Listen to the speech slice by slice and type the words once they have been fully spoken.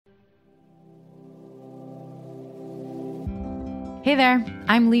Hey there,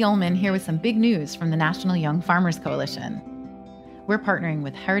 I'm Lee Ullman here with some big news from the National Young Farmers Coalition. We're partnering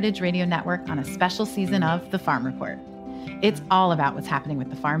with Heritage Radio Network on a special season of The Farm Report. It's all about what's happening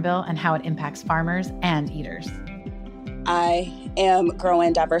with the Farm Bill and how it impacts farmers and eaters. I am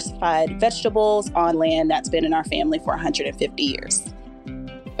growing diversified vegetables on land that's been in our family for 150 years.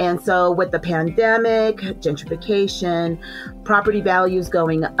 And so with the pandemic, gentrification, property values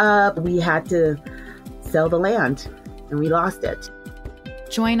going up, we had to sell the land and we lost it.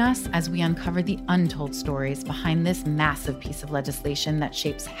 Join us as we uncover the untold stories behind this massive piece of legislation that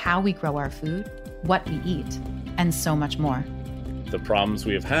shapes how we grow our food, what we eat, and so much more. The problems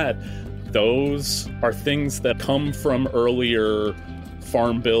we have had, those are things that come from earlier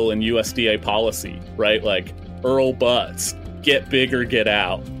Farm Bill and USDA policy, right? Like Earl Butz, get big or get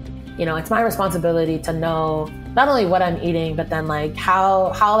out. You know, it's my responsibility to know not only what I'm eating, but then like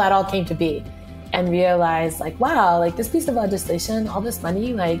how that all came to be. And realize like, wow, like this piece of legislation, all this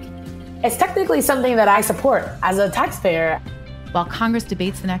money, like it's technically something that I support as a taxpayer. While Congress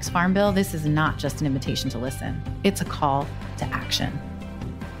debates the next Farm Bill, this is not just an invitation to listen. It's a call to action.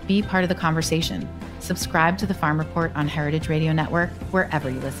 Be part of the conversation. Subscribe to the Farm Report on Heritage Radio Network, wherever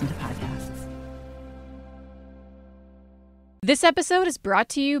you listen to podcasts. This episode is brought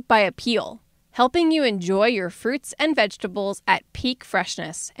to you by Appeal, helping you enjoy your fruits and vegetables at peak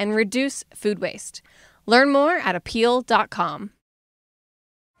freshness and reduce food waste. Learn more at appeal.com.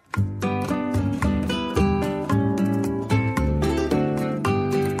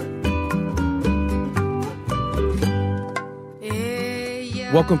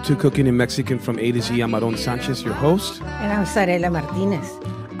 Welcome to Cooking in Mexican from A to Z. I'm Aarón Sanchez, your host. And I'm Zarela Martinez.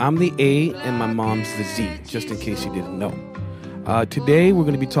 I'm the A and my mom's the Z, just in case you didn't know. Today, we're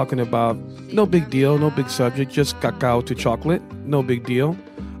going to be talking about no big deal, no big subject, just cacao to chocolate, no big deal.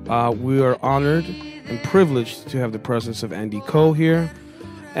 We are honored and privileged to have the presence of Andy Coe here.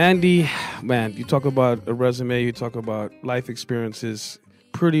 Andy, man, you talk about a resume, you talk about life experiences,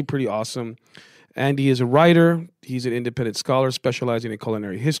 pretty awesome. Andy is a writer. He's an independent scholar specializing in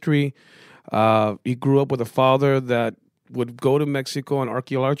culinary history. He grew up with a father that would go to Mexico on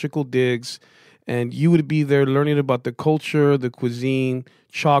archaeological digs, and you would be there learning about the culture, the cuisine,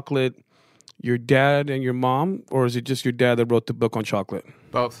 chocolate. Your dad and your mom, or is it just your dad that wrote the book on chocolate?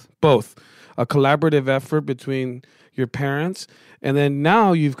 Both. Both. A collaborative effort between your parents. And then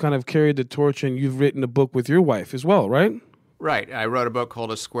now you've kind of carried the torch and you've written a book with your wife as well, right? Right. I wrote a book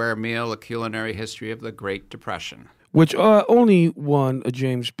called A Square Meal, A Culinary History of the Great Depression. Which only won a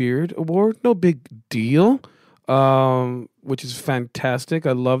James Beard Award. No big deal. Which is fantastic.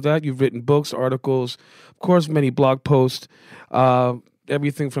 I love that. You've written books, articles, of course, many blog posts,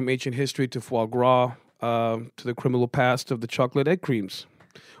 everything from ancient history to foie gras, to the criminal past of the chocolate egg creams,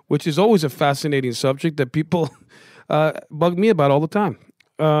 which is always a fascinating subject that people bug me about all the time.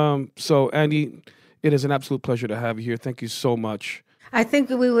 So, Andy, it is an absolute pleasure to have you here. Thank you so much. I think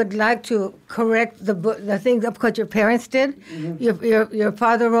we would like to correct the thing of what your parents did. Mm-hmm. Your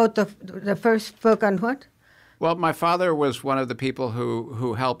father wrote the first book on what? Well, my father was one of the people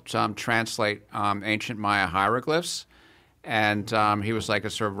who helped translate ancient Maya hieroglyphs, and he was like a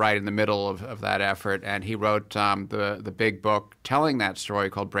sort of right in the middle of that effort, and he wrote the big book telling that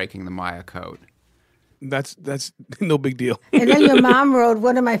story called Breaking the Maya Code. That's no big deal. And then your mom wrote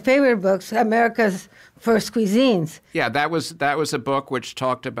one of my favorite books, America's First Cuisines. Yeah, that was a book which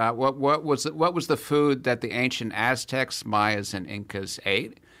talked about what was the food that the ancient Aztecs, Mayas, and Incas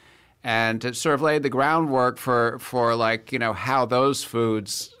ate. And it sort of laid the groundwork for like, you know, how those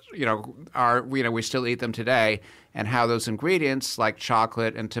foods, you know, are, you know, we still eat them today, and how those ingredients like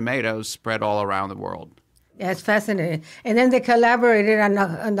chocolate and tomatoes spread all around the world. Yeah, it's fascinating. And then they collaborated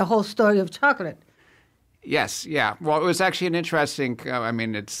on the whole story of chocolate. Yes, yeah. Well, it was actually an interesting, a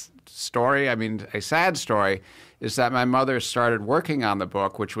sad story, is that my mother started working on the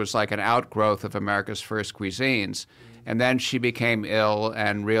book, which was like an outgrowth of America's First Cuisines. And then she became ill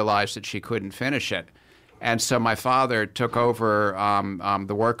and realized that she couldn't finish it. And so my father took over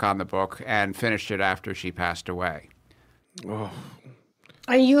the work on the book and finished it after she passed away. Oh.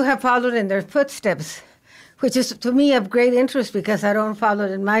 And you have followed in their footsteps, which is, to me, of great interest because I don't follow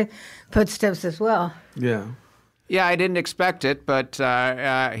in my footsteps as well. Yeah. Yeah, I didn't expect it, but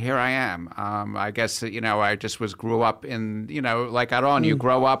here I am. I guess, you know, I just grew up in, you know, like Aarón, you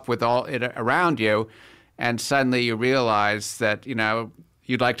grow up with all it around you. And suddenly you realize that, you know,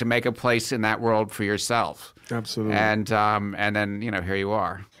 you'd like to make a place in that world for yourself. Absolutely. And then, you know, here you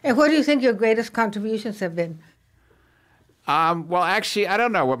are. And what do you think your greatest contributions have been? Well, actually, I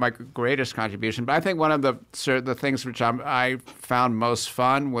don't know what my greatest contribution, but I think one of the things which I found most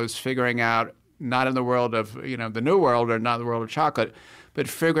fun was figuring out not in the world of, the New World or not the world of chocolate, but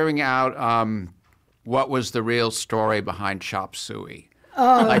figuring out what was the real story behind chop suey.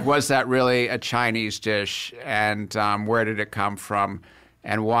 Oh. Like, was that really a Chinese dish, and where did it come from?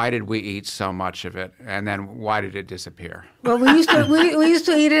 And why did we eat so much of it? And then why did it disappear? Well, we used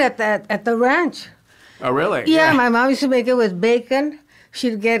to eat it at the ranch. Oh, really? Yeah, my mom used to make it with bacon.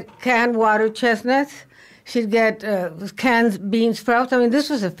 She'd get canned water chestnuts. She'd get canned bean sprouts. I mean,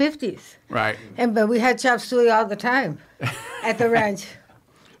 this was the 50s. Right. But we had chop suey all the time at the ranch.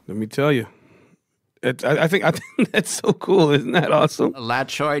 Let me tell you. I think that's so cool. Isn't that awesome? La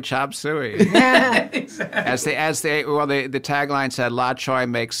Choy chop suey. Yeah. Exactly. The tagline said, La Choy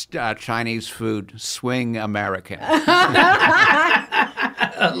makes Chinese food swing American.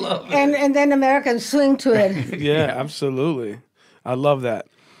 I love it. And then Americans swing to it. Yeah, absolutely. I love that.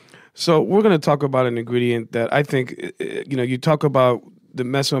 So we're going to talk about an ingredient that I think, you talk about the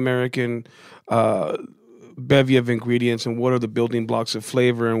Mesoamerican bevy of ingredients and what are the building blocks of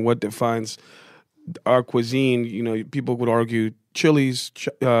flavor and what defines our cuisine. People would argue chilies,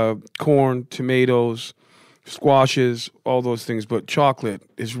 corn, tomatoes, squashes, all those things. But chocolate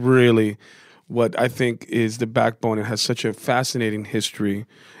is really what I think is the backbone. It has such a fascinating history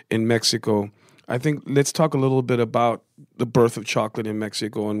in Mexico. I think let's talk a little bit about the birth of chocolate in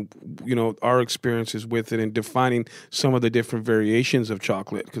Mexico and, our experiences with it and defining some of the different variations of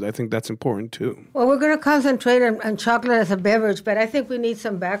chocolate, because I think that's important too. Well, we're going to concentrate on chocolate as a beverage, but I think we need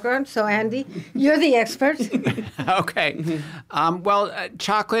some background. So, Andy, you're the expert. Okay.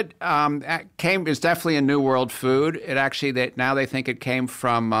 Chocolate is definitely a New World food. It actually, now they think it came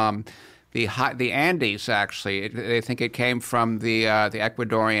from the Andes, actually. They think it came from the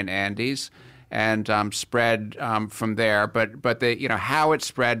Ecuadorian Andes. And spread from there, but how it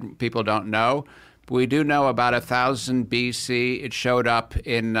spread, people don't know. But we do know about 1000 BC, it showed up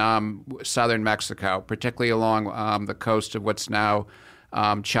in southern Mexico, particularly along the coast of what's now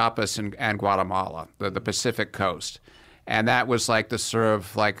Chiapas and Guatemala, the Pacific coast, and that was like the sort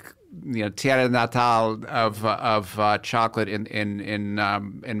of tierra natal of chocolate in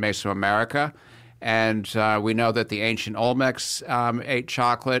Mesoamerica. And we know that the ancient Olmecs ate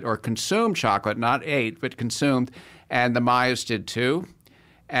chocolate, or consumed chocolate, not ate, but consumed, and the Mayas did too.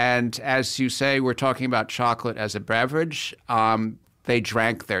 And as you say, we're talking about chocolate as a beverage. They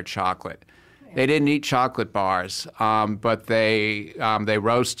drank their chocolate. They didn't eat chocolate bars, but they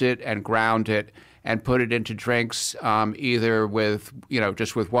roast it and ground it and put it into drinks, either with,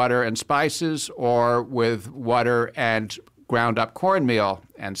 just with water and spices, or with water and ground up cornmeal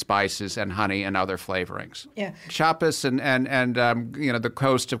and spices and honey and other flavorings. Yeah. Chiapas and the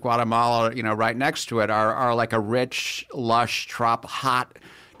coast of Guatemala, right next to it are like a rich, lush, hot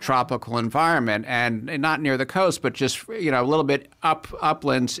tropical environment, and not near the coast, but just a little bit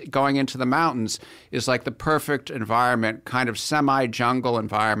uplands going into the mountains is like the perfect environment, kind of semi-jungle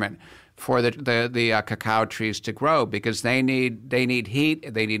environment for the cacao trees to grow, because they need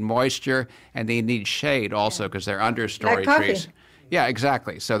heat, they need moisture, and they need shade also, because they're understory trees. Yeah,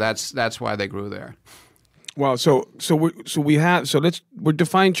 exactly. So that's why they grew there. Wow. So we're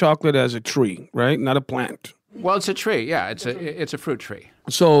defining chocolate as a tree, right? Not a plant. Well, it's a tree. Yeah, it's a fruit tree.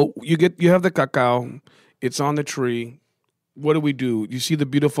 So you have the cacao, it's on the tree. What do? You see the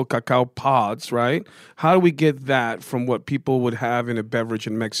beautiful cacao pods, right? How do we get that from what people would have in a beverage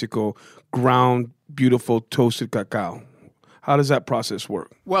in Mexico, ground, beautiful, toasted cacao? How does that process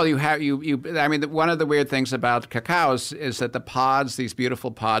work? Well, one of the weird things about cacao is that the pods, these beautiful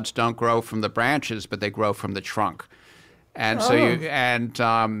pods, don't grow from the branches, but they grow from the trunk. And so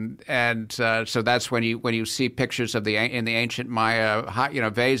so that's when you see pictures of in the ancient Maya,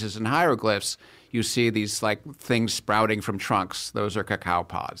 vases and hieroglyphs, you see these like things sprouting from trunks. Those are cacao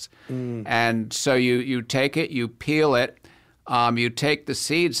pods. And so you take it, you peel it, you take the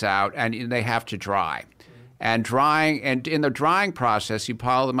seeds out, and they have to dry. And in the drying process, you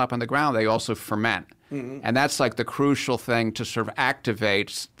pile them up on the ground. They also ferment. And that's like the crucial thing to sort of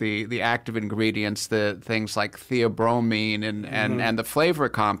activate the active ingredients, the things like theobromine and the flavor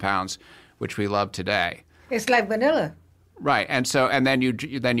compounds, which we love today. It's like vanilla. Right, and then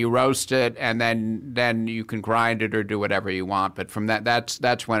you roast it, and then you can grind it or do whatever you want. But from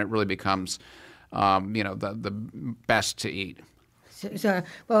that's when it really becomes, the best to eat. So,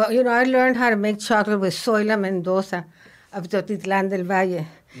 I learned how to make chocolate with Zoila Mendoza of Totitlan del Valle.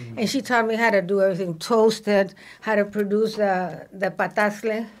 And she taught me how to do everything, toasted, how to produce the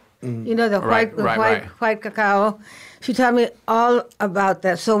patascle, the white cacao. She taught me all about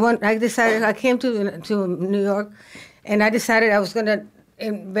that. So when I decided, I came to New York, and I decided I was going to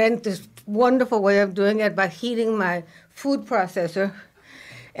invent this wonderful way of doing it by heating my food processor.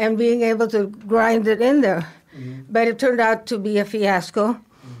 and being able to grind it in there. But it turned out to be a fiasco.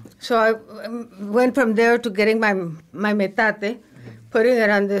 So I went from there to getting my metate, putting it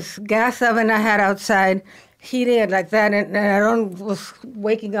on this gas oven I had outside, heating it like that, and Aarón was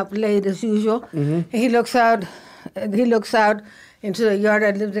waking up late as usual. And he looks out into the yard.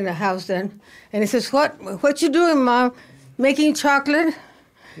 I lived in a house then, and he says, "What you doing, Mom? Making chocolate?"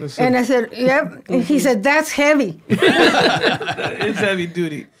 And I said, "Yep." And he said, "That's heavy." It's heavy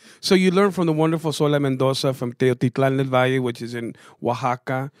duty. So you learned from the wonderful Sola Mendoza from Teotitlán del Valle, which is in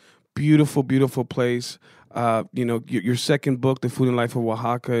Oaxaca. Beautiful, beautiful place. Your second book, The Food and Life of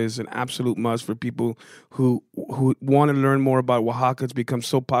Oaxaca, is an absolute must for people who want to learn more about Oaxaca. It's become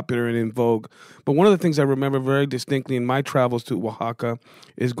so popular and in vogue. But one of the things I remember very distinctly in my travels to Oaxaca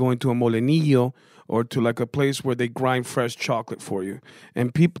is going to a molenillo, or to like a place where they grind fresh chocolate for you.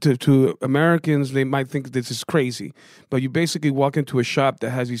 And people, to Americans, they might think this is crazy. But you basically walk into a shop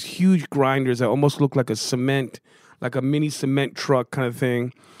that has these huge grinders that almost look like a mini cement truck kind of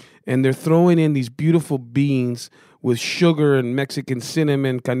thing. And they're throwing in these beautiful beans with sugar and Mexican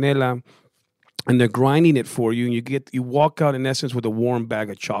cinnamon, canela, and they're grinding it for you. And you walk out in essence with a warm bag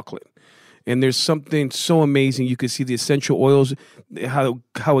of chocolate. And there's something so amazing. You can see the essential oils,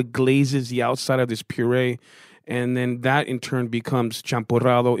 how it glazes the outside of this puree. And then that in turn becomes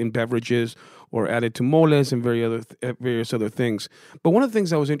champurrado in beverages or added to moles and various other things. But one of the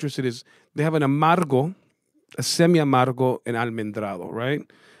things I was interested in is they have an amargo, a semi-amargo, and almendrado, right?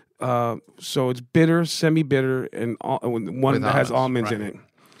 So it's bitter, semi-bitter, and one that has almonds in it.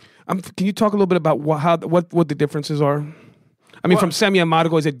 Can you talk a little bit about what the differences are? I mean, from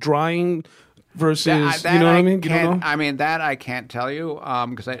semi-amargo, is it drying versus, you know what I mean? You don't know? I mean, that I can't tell you,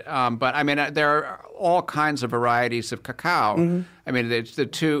 but I mean, there are all kinds of varieties of cacao. I mean, it's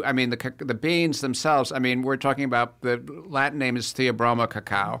the beans themselves. I mean, we're talking about the Latin name is Theobroma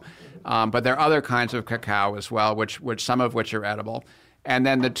cacao, but there are other kinds of cacao as well, which some of which are edible. And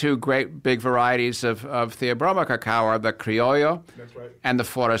then the two great big varieties of Theobroma cacao are the Criollo and the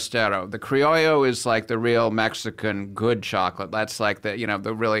Forastero. The Criollo is like the real Mexican good chocolate. That's like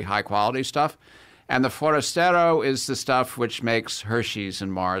the really high quality stuff. And the Forastero is the stuff which makes Hershey's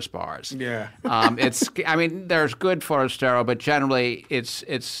and Mars bars. Yeah. There's good Forastero, but generally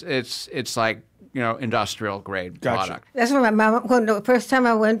it's like industrial grade product. That's what my mom, when the first time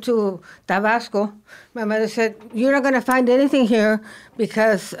I went to Tabasco, my mother said, "You're not going to find anything here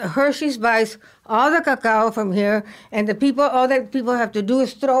because Hershey's buys all the cacao from here, and all that people have to do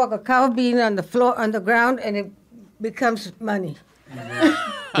is throw a cacao bean on the floor, on the ground, and it becomes money."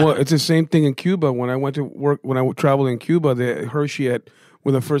 Well, it's the same thing in Cuba. When I traveled in Cuba, Hershey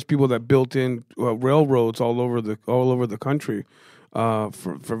were the first people that built in railroads all over the country.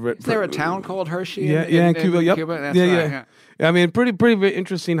 Is there a town called Hershey? In Cuba. Yep. Cuba? Yeah. I mean, pretty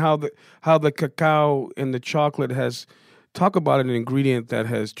interesting how the cacao and the chocolate has talk about an ingredient that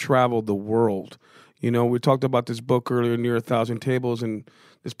has traveled the world. We talked about this book earlier, Near 1,000 Tables, and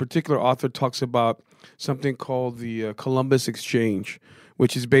this particular author talks about something called the Columbian Exchange,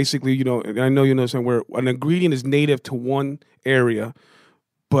 which is basically, and I know you know somewhere, an ingredient is native to one area,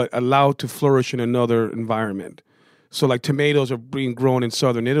 but allowed to flourish in another environment. So like tomatoes are being grown in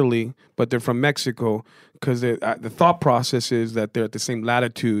southern Italy, but they're from Mexico because the thought process is that they're at the same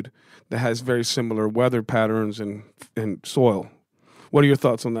latitude that has very similar weather patterns and soil. What are your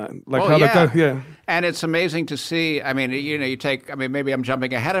thoughts on that? And it's amazing to see. I mean, you take. I mean, maybe I'm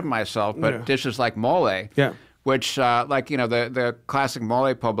jumping ahead of myself, but dishes like mole, which the classic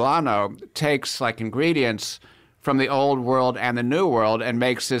mole poblano takes like ingredients from the old world and the new world, and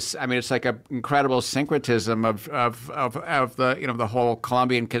makes this. I mean, it's like an incredible syncretism of the the whole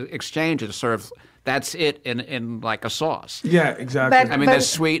Columbian Exchange. It's sort of that's it in like a sauce. Yeah, exactly. The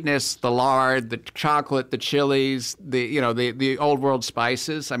sweetness, the lard, the chocolate, the chilies, the old world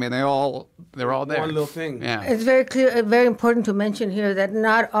spices. I mean, they're all there. One little thing. Yeah, it's very clear, very important to mention here that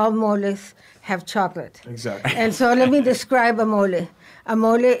not all moles have chocolate. Exactly. And so let me describe a mole. A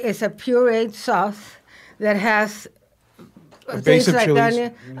mole is a pureed sauce that has things like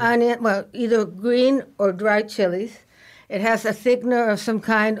onion, well, either green or dried chilies. It has a thickener of some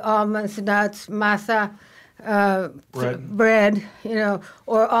kind, almonds, nuts, masa, bread,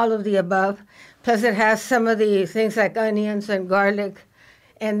 or all of the above. Plus it has some of the things like onions and garlic,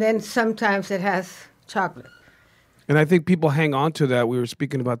 and then sometimes it has chocolate. And I think people hang on to that. We were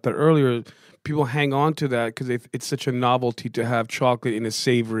speaking about that earlier. People hang on to that because it's such a novelty to have chocolate in a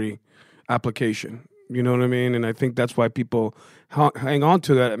savory application. You know what I mean? And I think that's why people hang on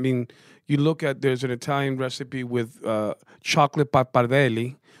to that. I mean, you look at, there's an Italian recipe with chocolate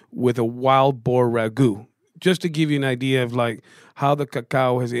pappardelle with a wild boar ragu. just to give you an idea of like how the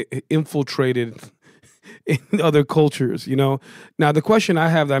cacao has infiltrated in other cultures, you know. Now, the question I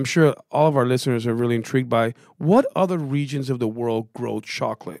have that I'm sure all of our listeners are really intrigued by, what other regions of the world grow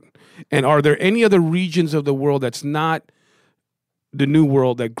chocolate? And are there any other regions of the world that's not the New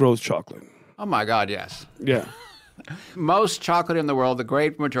World that grows chocolate? Oh, my God, yes. Yeah. Most chocolate in the world, the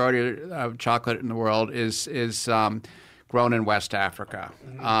great majority of chocolate in the world is grown in West Africa,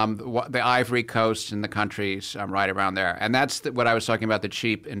 the Ivory Coast and the countries right around there. And that's what I was talking about, the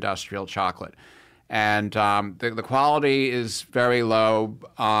cheap industrial chocolate. And the quality is very low,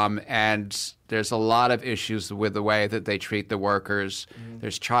 and there's a lot of issues with the way that they treat the workers.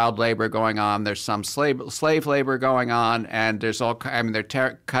 There's child labor going on. There's some slave labor going on, and there's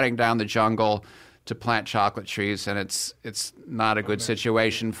they're cutting down the jungle to plant chocolate trees, and it's not a good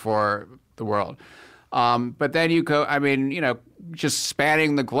situation for the world. But then you go, just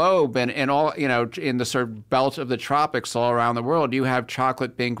spanning the globe and all, in the sort of belt of the tropics all around the world, you have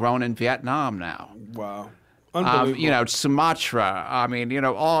chocolate being grown in Vietnam now. Wow. Unbelievable. Sumatra,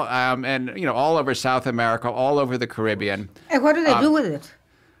 all over South America, all over the Caribbean. And what do they do with it?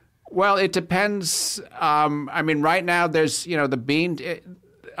 Well, it depends. Right now there's, the bean,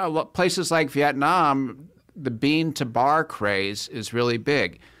 places like Vietnam, the bean to bar craze is really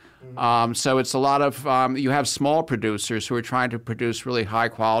big. So it's a lot of, you have small producers who are trying to produce really high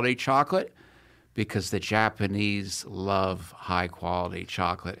quality chocolate because the Japanese love high quality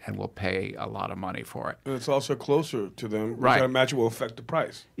chocolate and will pay a lot of money for it. And it's also closer to them, which right. I imagine will affect the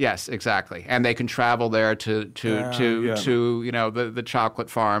price. Yes, exactly. And they can travel there to the chocolate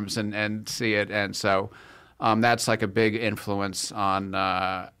farms and see it. And so that's like a big influence on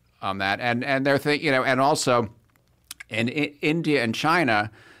that. And they're and also in India and China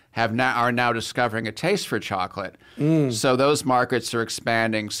are now discovering a taste for chocolate. So those markets are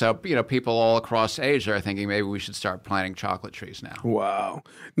expanding. So, people all across Asia are thinking maybe we should start planting chocolate trees now. Wow.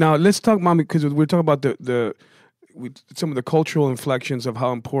 Now, let's talk, Mommy, because we're talking about some of the cultural inflections of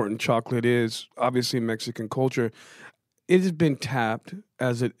how important chocolate is, obviously in Mexican culture. It has been tapped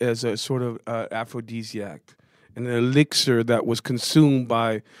as a sort of aphrodisiac, an elixir that was consumed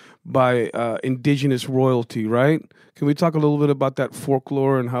by indigenous royalty, right? Can we talk a little bit about that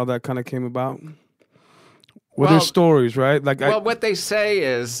folklore and how that kind of came about? There's stories, right? What they say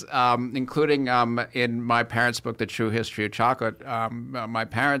is, including in my parents' book, The True History of Chocolate, my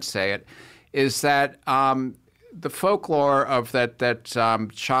parents say it, is that the folklore of that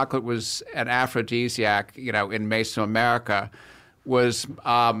chocolate was an aphrodisiac, in Mesoamerica, was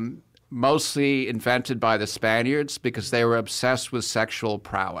mostly invented by the Spaniards because they were obsessed with sexual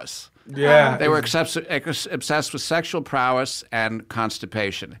prowess. Yeah. They were obsessed with sexual prowess and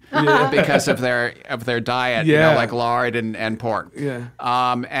constipation because of their diet, like lard and pork. Yeah.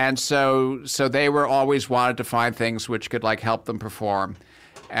 And so they were always wanted to find things which could help them perform.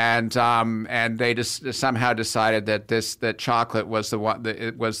 And they just somehow decided that chocolate was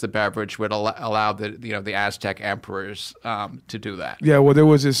the beverage would allow the Aztec emperors to do that. Yeah, well, there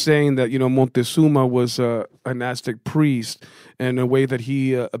was this saying that Montezuma was an Aztec priest, and the way that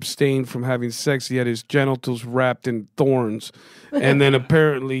he abstained from having sex, he had his genitals wrapped in thorns, and then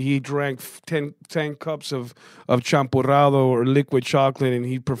apparently he drank 10 cups of champurrado or liquid chocolate, and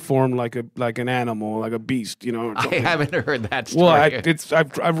he performed like an animal, like a beast. I haven't heard that story. Well,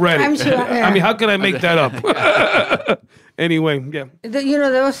 I've read it. I'm sure, yeah. How can I make that up? Anyway, yeah.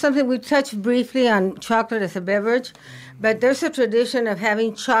 There was something we touched briefly on chocolate as a beverage, but there's a tradition of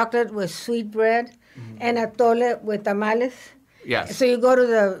having chocolate with sweet bread and atole with tamales. Yes. So you go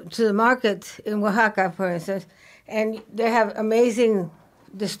to the market in Oaxaca, for instance, and they have amazing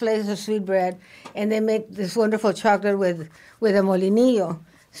displays of sweet bread, and they make this wonderful chocolate with a molinillo.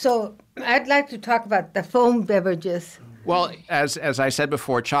 So I'd like to talk about the foam beverages. Well, as I said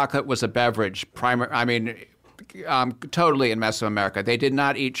before, chocolate was a beverage. Totally in Mesoamerica. They did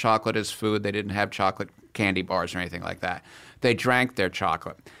not eat chocolate as food. They didn't have chocolate candy bars or anything like that. They drank their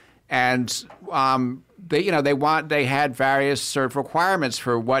chocolate, and they had various sort of requirements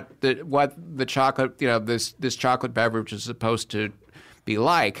for what the chocolate this chocolate beverage is supposed to be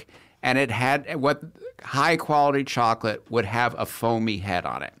like, and it had what high quality chocolate would have a foamy head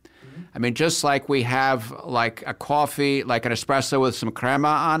on it. I mean, just like we have like a coffee, like an espresso with some crema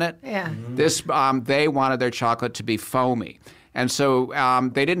on it. Yeah. This they wanted their chocolate to be foamy, and so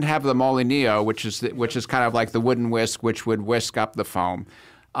they didn't have the molinillo, which is kind of like the wooden whisk, which would whisk up the foam.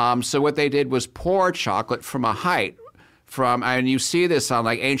 So what they did was pour chocolate from a height, and you see this on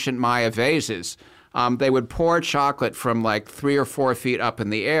like ancient Maya vases. They would pour chocolate from like 3 or 4 feet up in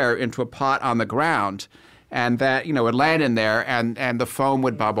the air into a pot on the ground, and that would land in there, and the foam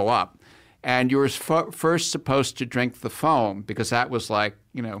would bubble up. and you were first supposed to drink the foam because that was like,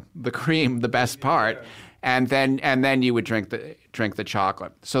 the cream, the best part. And then you would drink the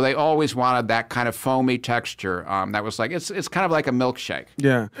chocolate. So they always wanted that kind of foamy texture. That was like it's kind of like a milkshake.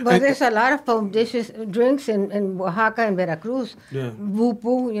 Yeah. But there's a lot of foam drinks in Oaxaca and Veracruz. Yeah.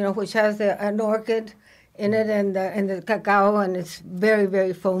 Bupu, which has an orchid in it and the cacao, and it's very,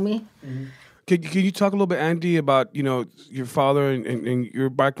 very foamy. Mm-hmm. Can you talk a little bit, Andy, about your father and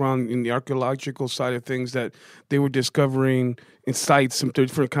your background in the archaeological side of things, that they were discovering in sites some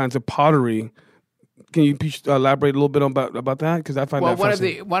different kinds of pottery? Can you elaborate a little bit about that? Because I find that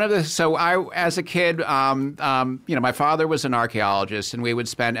fascinating. So I, as a kid, my father was an archaeologist, and we would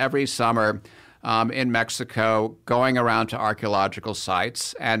spend every summer in Mexico going around to archaeological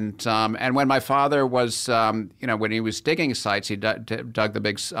sites. And when my father was, when he was digging sites, he dug the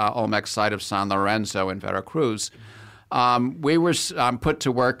big Olmec site of San Lorenzo in Veracruz. We were put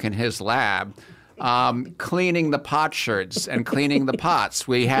to work in his lab. Cleaning the potsherds and cleaning the pots.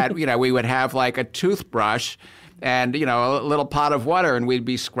 We would have like a toothbrush and, a little pot of water, and we'd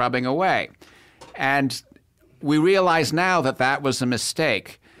be scrubbing away. And we realize now that was a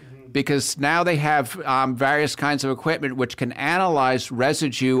mistake, because now they have various kinds of equipment which can analyze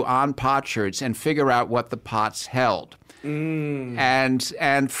residue on potsherds and figure out what the pots held. And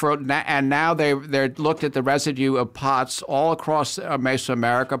now they looked at the residue of pots all across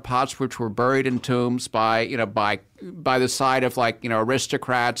Mesoamerica, pots which were buried in tombs by the side of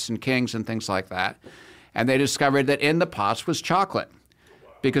aristocrats and kings and things like that, and they discovered that in the pots was chocolate,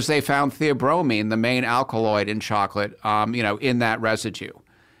 because they found theobromine, the main alkaloid in chocolate, in that residue.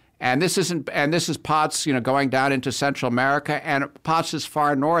 And this is pots going down into Central America, and pots as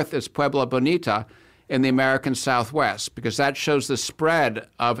far north as Puebla Bonita in the American Southwest, because that shows the spread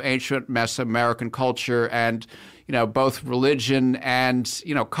of ancient Mesoamerican culture and, both religion and,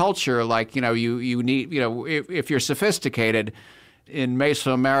 culture. Like, you need, if you're sophisticated in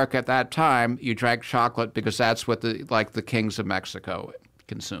Mesoamerica at that time, you drank chocolate because that's what the kings of Mexico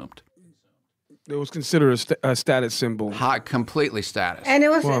consumed. It was considered a status symbol. Completely status. And it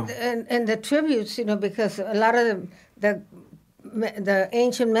was in the tributes, because a lot of the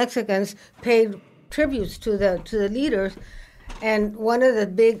ancient Mexicans paid tributes to the leaders, and one of the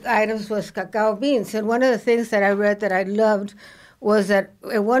big items was cacao beans. And one of the things that I read that I loved was that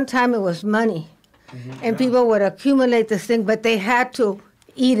at one time it was money, and people would accumulate this thing, but they had to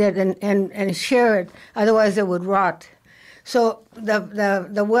eat it and share it, otherwise it would rot. So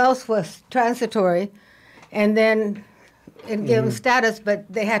the wealth was transitory, and then it gave them status,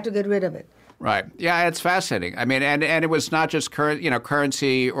 but they had to get rid of it. Right. Yeah, it's fascinating. I mean, and it was not just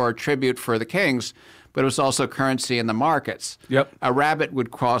currency or tribute for the kings, but it was also currency in the markets. Yep. A rabbit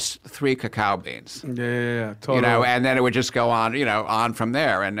would cost 3 cacao beans. Yeah, totally. And then it would just go on, on from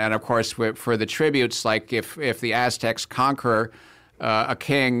there. And of course, for the tributes, like if the Aztecs conquer a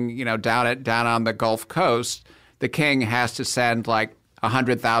king, down on the Gulf Coast, the king has to send like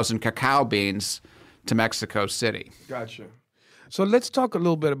 100,000 cacao beans to Mexico City. Gotcha. So let's talk a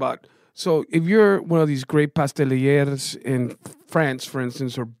little bit about. So if you're one of these great pasteliers in France, for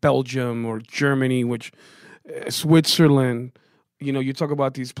instance, or Belgium or Germany, Switzerland, you talk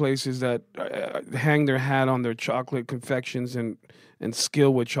about these places that hang their hat on their chocolate confections and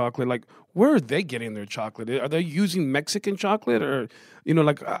skill with chocolate. Like, where are they getting their chocolate? Are they using Mexican chocolate, or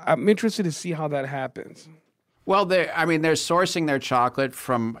I'm interested to see how that happens. Well, they're sourcing their chocolate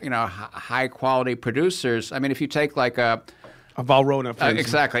from high quality producers. I mean, if you take like a Valrhona, for instance.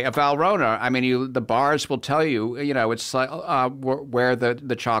 Exactly. A Valrhona, the bars will tell you, it's like, where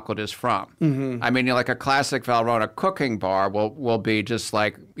the chocolate is from. Mm-hmm. I mean, like a classic Valrhona cooking bar will be just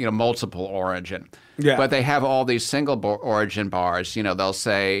like, multiple origin. Yeah. But they have all these single origin bars. They'll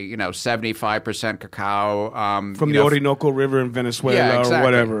say, 75% cacao. From the Orinoco River in Venezuela or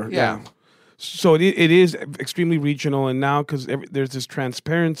whatever. Yeah. So it is extremely regional, and now because there's this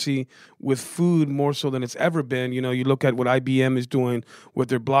transparency with food more so than it's ever been. You look at what IBM is doing with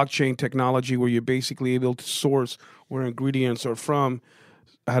their blockchain technology, where you're basically able to source where ingredients are from.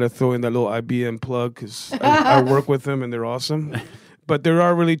 I had to throw in that little IBM plug because I work with them and they're awesome. But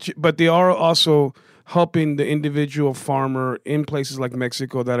they are also helping the individual farmer in places like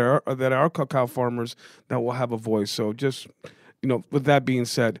Mexico that are cacao farmers that will have a voice. So just with that being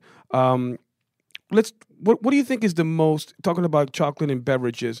said. What do you think is the most, talking about chocolate and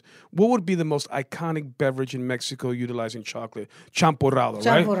beverages, what would be the most iconic beverage in Mexico utilizing chocolate? Champurrado,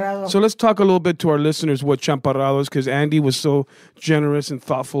 right? So let's talk a little bit to our listeners what champurrado is, because Andy was so generous and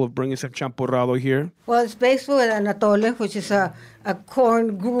thoughtful of bringing some champurrado here. Well, it's based with an atole, which is a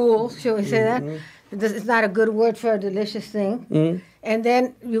corn gruel, shall we say that? It's not a good word for a delicious thing. Mm. And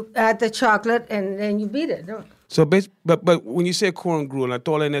then you add the chocolate, and then you beat it. No? So, but when you say corn gruel,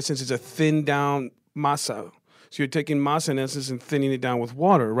 atole in essence is a thin down masa. So you're taking masa in essence and thinning it down with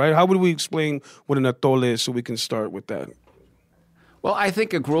water, right? How would we explain what an atole is so we can start with that? Well, I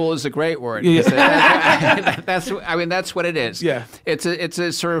think a gruel is a great word. Yeah. That's what it is. Yeah. It's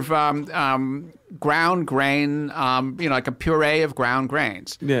a sort of ground grain, like a puree of ground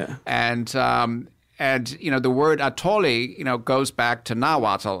grains. Yeah. And the word atole, goes back to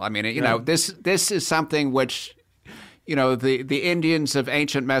Nahuatl. I mean, this is something which, the Indians of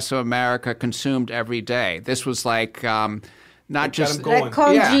ancient Mesoamerica consumed every day. This was like not just like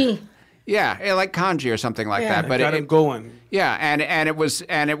congee. Yeah, like congee or something like that. But got him going. Yeah, and it was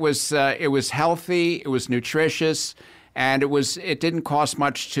healthy. It was nutritious, and it didn't cost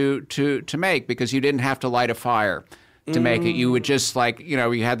much to make because you didn't have to light a fire to make it. You would just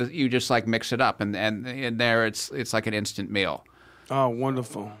you just mix it up, and in there it's like an instant meal. Oh,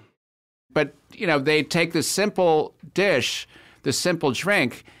 wonderful. But they take this simple dish, this simple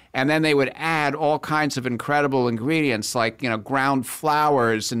drink, and then they would add all kinds of incredible ingredients like, ground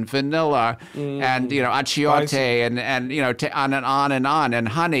flours and vanilla and, achiote and on and on, and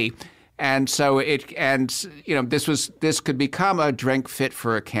honey. And so this could become a drink fit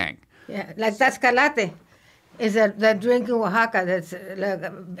for a king. Yeah, like tascalate is that drink in Oaxaca that's like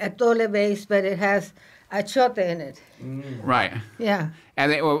atole based, but it has achiote in it. Right. Yeah.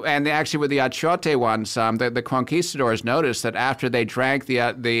 And actually, with the achiote ones, the conquistadors noticed that after they drank the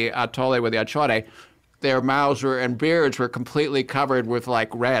atole with the achiote, their mouths and beards were completely covered with like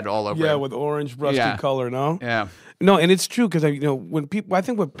red all over. Yeah, with orange rusty color. No. Yeah. No, and it's true because when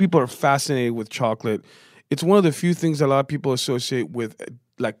people are fascinated with chocolate, it's one of the few things that a lot of people associate with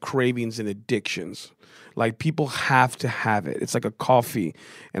like cravings and addictions. Like people have to have it. It's like a coffee.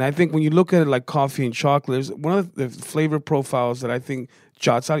 And I think when you look at it like coffee and chocolate, one of the flavor profiles that I think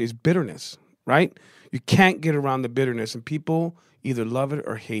jots out is bitterness, right? You can't get around the bitterness, and people either love it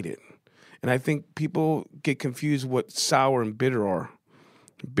or hate it. And I think people get confused what sour and bitter are.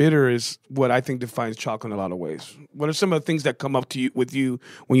 Bitter is what I think defines chocolate in a lot of ways. What are some of the things that come up to you with you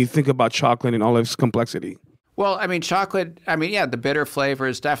when you think about chocolate and all of its complexity? Well, chocolate, the bitter flavor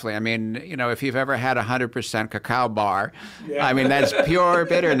is definitely, if you've ever had 100% cacao bar, that's pure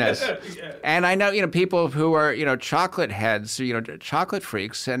bitterness. Yeah. And I know, people who are, chocolate heads, chocolate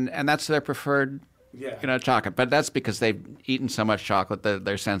freaks, and that's their preferred, chocolate. But that's because they've eaten so much chocolate that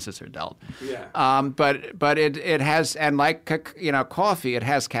their senses are dulled. Yeah. But it has, and like, coffee, it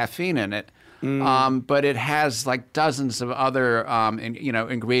has caffeine in it. But it has like dozens of other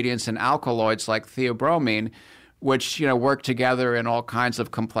ingredients and alkaloids like theobromine, which work together in all kinds of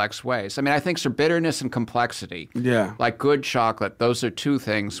complex ways. I think so bitterness and complexity. Yeah. Like good chocolate, those are two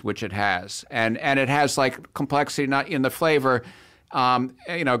things which it has, and it has like complexity not in the flavor.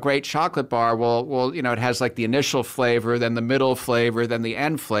 A great chocolate bar will it has like the initial flavor, then the middle flavor, then the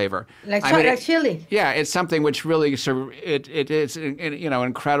end flavor. Like chocolate chili. Yeah, it's something which really it is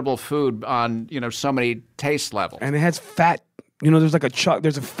incredible food on so many taste levels. And it has fat. There's like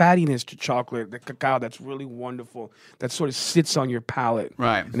there's a fattiness to chocolate, the cacao that's really wonderful. That sort of sits on your palate,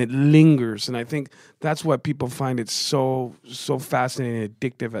 right? And it lingers. And I think that's why people find it so fascinating and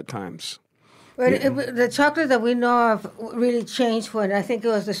addictive at times. But the chocolate that we know of really changed when I think it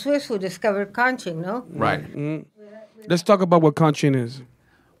was the Swiss who discovered conching, no? Right. Mm-hmm. Let's talk about what conching is.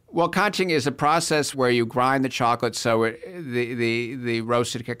 Well, conching is a process where you grind the chocolate, so the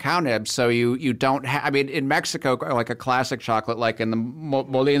roasted cacao nibs, so you don't have. In Mexico, like a classic chocolate, like in the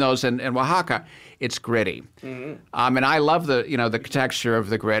molinos in Oaxaca, it's gritty. Mm-hmm. And I love the texture of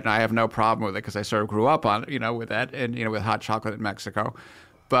the grit, and I have no problem with it because I sort of grew up on with that and with hot chocolate in Mexico.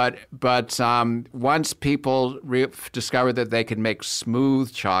 But once people discovered that they could make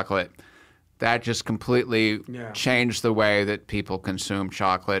smooth chocolate, that just completely changed the way that people consume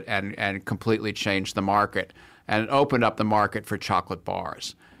chocolate and completely changed the market and opened up the market for chocolate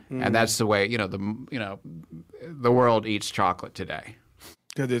bars. Mm. And that's the way the world eats chocolate today.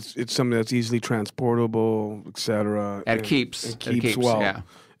 Because it's something that's easily transportable, et cetera. And it keeps well. Yeah.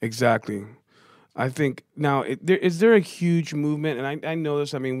 Exactly. I think now, is there a huge movement? And I know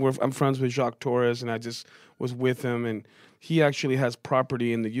this. I'm friends with Jacques Torres, and I just was with him, and he actually has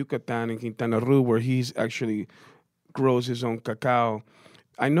property in the Yucatan and Quintana Roo where he's actually grows his own cacao.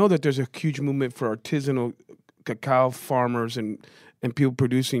 I know that there's a huge movement for artisanal cacao farmers and people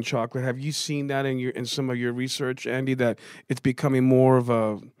producing chocolate. Have you seen that in some of your research, Andy? That it's becoming more of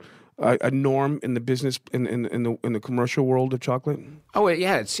a norm in the business in the commercial world of chocolate? Oh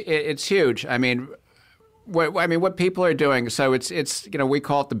yeah, it's huge. what people are doing, so it's we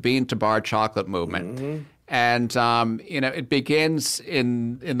call it the bean to bar chocolate movement. Mm-hmm. And, it begins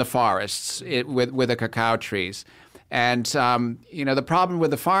in the forests with the cacao trees. And, the problem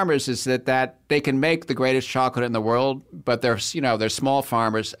with the farmers is that they can make the greatest chocolate in the world, but they're small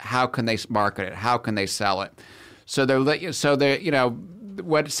farmers. How can they market it? How can they sell it? So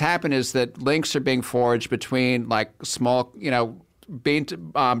what's happened is that links are being forged between like small, bean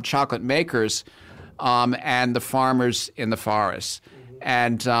chocolate makers and the farmers in the forests.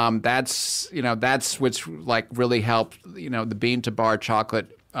 And that's what's like really helped, the bean to bar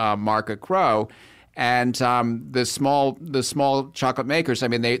chocolate market grow. And the small chocolate makers, I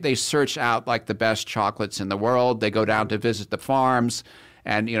mean, they search out like the best chocolates in the world. They go down to visit the farms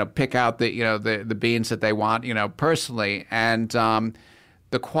and, pick out the beans that they want, personally. And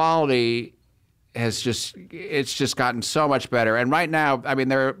the quality it's just gotten so much better. And right now, I mean,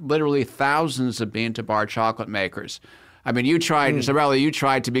 there are literally thousands of bean to bar chocolate makers. I mean, Zarela, you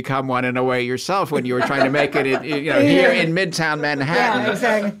tried to become one in a way yourself when you were trying to make it, here in Midtown Manhattan,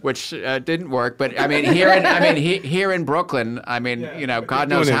 exactly. Which didn't work. But I mean, here in Brooklyn, I mean, God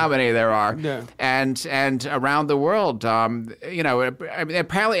knows how many there are, and around the world, I mean,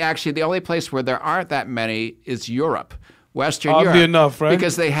 apparently, actually, the only place where there aren't that many is Europe. Western Europe, enough, right?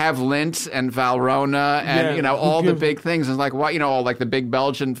 Because they have Lindt and Valrhona and all the big things. And like why all like the big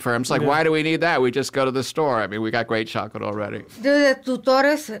Belgian firms. Like why do we need that? We just go to the store. I mean, we got great chocolate already. Do the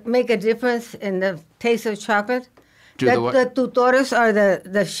tutores make a difference in the taste of chocolate? The tutores are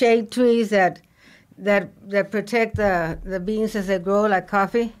the shade trees that protect the beans as they grow, like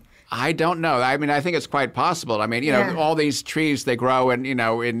coffee. I don't know. I mean, I think it's quite possible. I mean, all these trees they grow and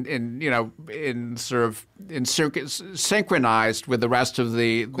synchronized with the rest of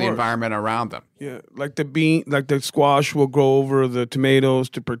the environment around them. Yeah, like the squash will grow over the tomatoes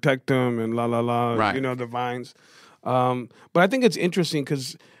to protect them and Right. The vines. But I think it's interesting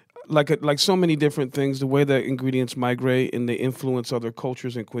because like so many different things, the way that ingredients migrate and they influence other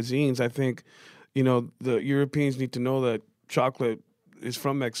cultures and cuisines, I think, the Europeans need to know that chocolate is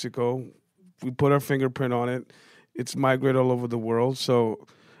from Mexico. We put our fingerprint on it. It's migrated all over the world. So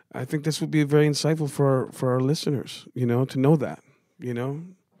I think this would be very insightful for our listeners, to know that,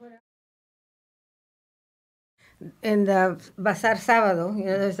 In the Bazar Sábado,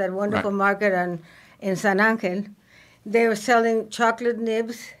 there's that wonderful market in San Angel. They were selling chocolate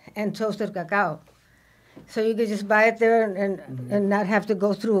nibs and toasted cacao. So you could just buy it there and not have to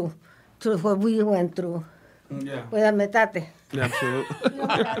go through what we went through with a metate. Absolutely.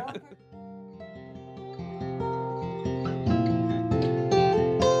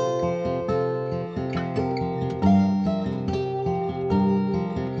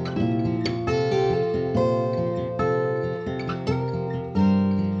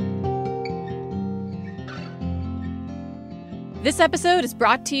 This episode is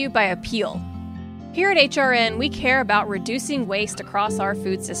brought to you by Appeal. Here at HRN, we care about reducing waste across our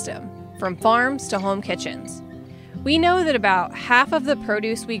food system, from farms to home kitchens. We know that about half of the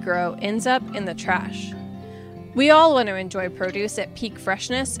produce we grow ends up in the trash. We all want to enjoy produce at peak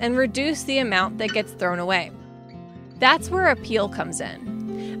freshness and reduce the amount that gets thrown away. That's where Appeal comes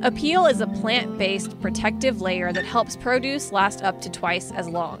in. Appeal is a plant-based protective layer that helps produce last up to twice as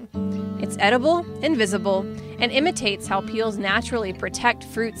long. It's edible, invisible, and imitates how peels naturally protect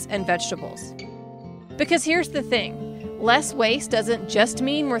fruits and vegetables. Because here's the thing, less waste doesn't just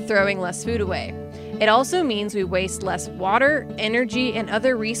mean we're throwing less food away. It also means we waste less water, energy, and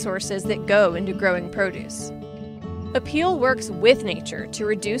other resources that go into growing produce. Appeal works with nature to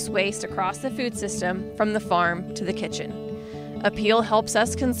reduce waste across the food system from the farm to the kitchen. Appeal helps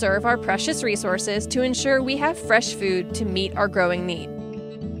us conserve our precious resources to ensure we have fresh food to meet our growing need.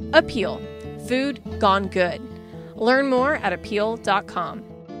 Appeal. Food gone good. Learn more at appeal.com.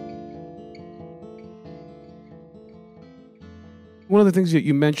 One of the things that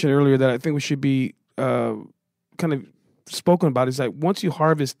you mentioned earlier that I think we should be kind of spoken about is that once you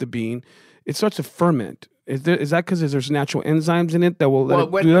harvest the bean, it starts to ferment. Is that because there's natural enzymes in it that will let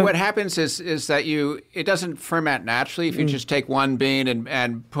it do that? What happens is that it doesn't ferment naturally. If you just take one bean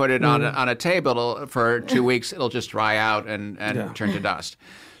and put it on a table for 2 weeks, it'll just dry out and turn to dust.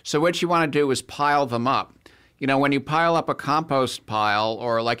 So what you want to do is pile them up. When you pile up a compost pile,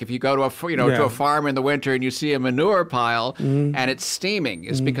 or like if you go to to a farm in the winter and you see a manure pile and it's steaming,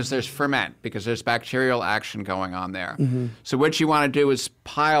 it's because there's ferment, because there's bacterial action going on there. So what you want to do is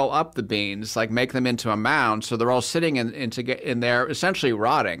pile up the beans, like make them into a mound, so they're all sitting in there, essentially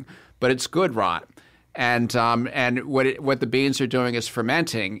rotting, but it's good rot. And what the beans are doing is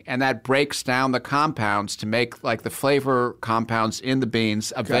fermenting, and that breaks down the compounds to make like the flavor compounds in the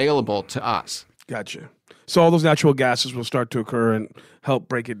beans available to us. Gotcha. So all those natural gases will start to occur and help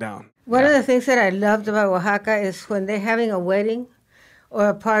break it down. One of the things that I loved about Oaxaca is when they're having a wedding or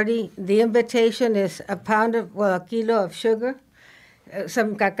a party, the invitation is a kilo of sugar,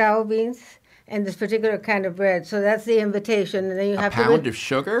 some cacao beans, and this particular kind of bread. So that's the invitation. And then you have a pound of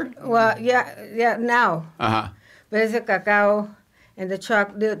sugar? Well, yeah, now. Uh-huh. But it's the cacao and the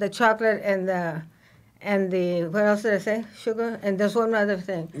chocolate and the what else did I say? Sugar, and there's one other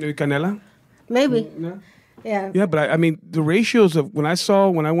thing. Canela? Maybe. No. Yeah. Yeah, but I mean, the ratios of when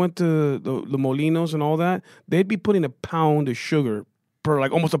I went to the Molinos and all that, they'd be putting a pound of sugar per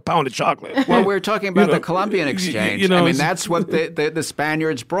like almost a pound of chocolate. Well, we're talking about the Columbian Exchange. I mean, that's what the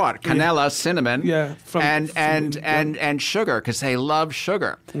Spaniards brought: canela, cinnamon, and sugar, because they love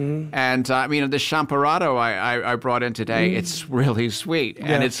sugar. Mm. And I mean, the champorado I brought in today, it's really sweet,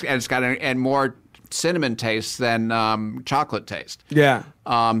 and it's got a more cinnamon taste than chocolate taste. Yeah.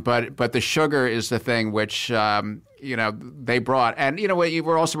 But the sugar is the thing which they brought, and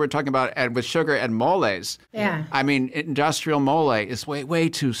what we're talking about, and with sugar and moles. Yeah. I mean, industrial mole is way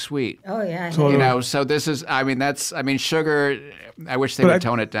too sweet. Oh yeah. Totally. So this is. I mean, sugar. I wish they would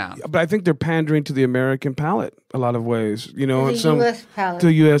tone it down. But I think they're pandering to the American palate a lot of ways. The U.S. palate.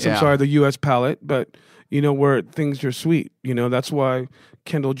 The U.S. I'm sorry, the U.S. palate, but where things are sweet. That's why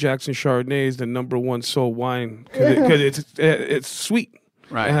Kendall Jackson Chardonnay is the #1 sold wine, because it's sweet.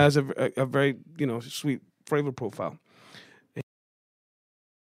 Right. It has a very sweet flavor profile.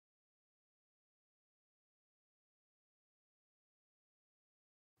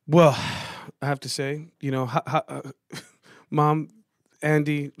 Well, I have to say, Mom,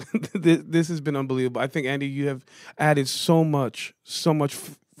 Andy, this has been unbelievable. I think, Andy, you have added so much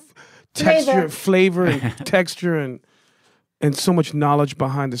texture, flavor and texture, and so much knowledge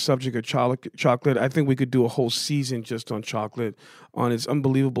behind the subject of chocolate. I think we could do a whole season just on chocolate, on its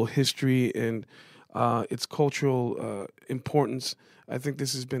unbelievable history and its cultural importance. I think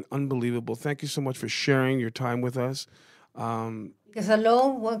this has been unbelievable. Thank you so much for sharing your time with us. Because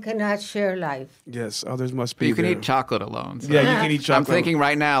alone one cannot share life. Yes, others must be. You can eat chocolate alone. So. Yeah, you can eat chocolate. I'm thinking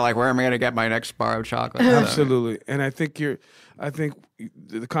right now, like, where am I going to get my next bar of chocolate? Absolutely, and I think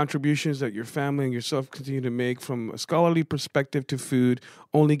the contributions that your family and yourself continue to make from a scholarly perspective to food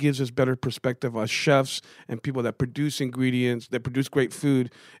only gives us better perspective as chefs and people that produce ingredients, that produce great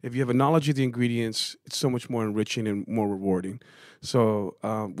food. If you have a knowledge of the ingredients, it's so much more enriching and more rewarding. So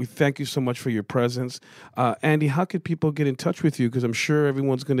we thank you so much for your presence. Andy, how could people get in touch with you? Because I'm sure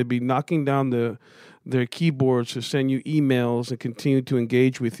everyone's going to be knocking down their keyboards to send you emails and continue to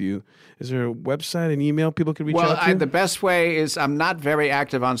engage with you. Is there a website, an email people can reach out to? The best way is, I'm not very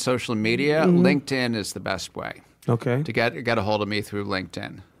active on social media. Mm-hmm. LinkedIn is the best way. Okay. To get a hold of me through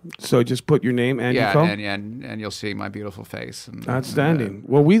LinkedIn. So just put your name, Andy Coe? and you'll see my beautiful face. Outstanding.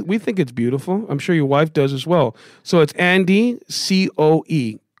 Well, we think it's beautiful. I'm sure your wife does as well. So it's Andy,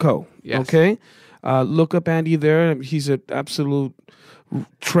 C-O-E, Coe. Yes. Okay? Look up Andy there. He's an absolute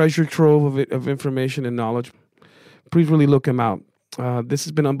treasure trove of information and knowledge. Please really look him out. This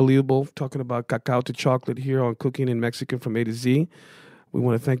has been unbelievable, talking about cacao to chocolate here on Cooking in Mexican from A to Z. We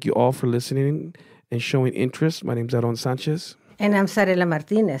want to thank you all for listening and showing interest. My name's Aarón Sánchez. And I'm Zarela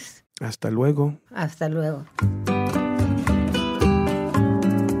Martínez. Hasta luego. Hasta luego.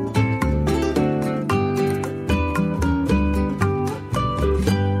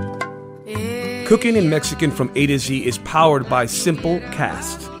 Cooking in Mexican from A to Z is powered by Simple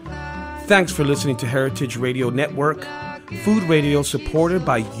Cast. Thanks for listening to Heritage Radio Network, food radio supported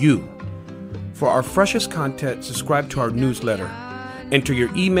by you. For our freshest content, subscribe to our newsletter. Enter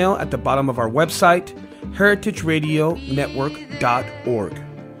your email at the bottom of our website, heritageradionetwork.org.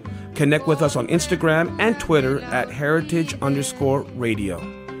 Connect with us on Instagram and Twitter at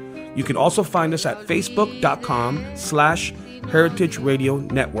heritage_radio. You can also find us at facebook.com/Heritage Radio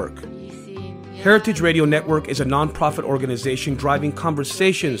Network. Heritage Radio Network is a nonprofit organization driving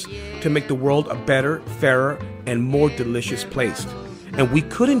conversations to make the world a better, fairer, and more delicious place. And we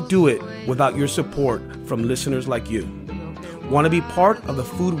couldn't do it without your support from listeners like you. Want to be part of the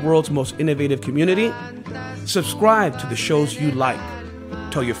food world's most innovative community? Subscribe to the shows you like.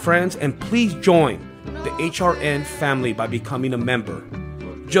 Tell your friends, and please join the HRN family by becoming a member.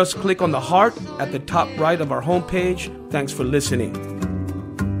 Just click on the heart at the top right of our homepage. Thanks for listening.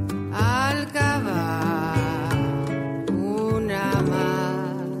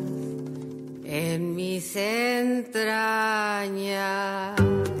 En mis entrañas.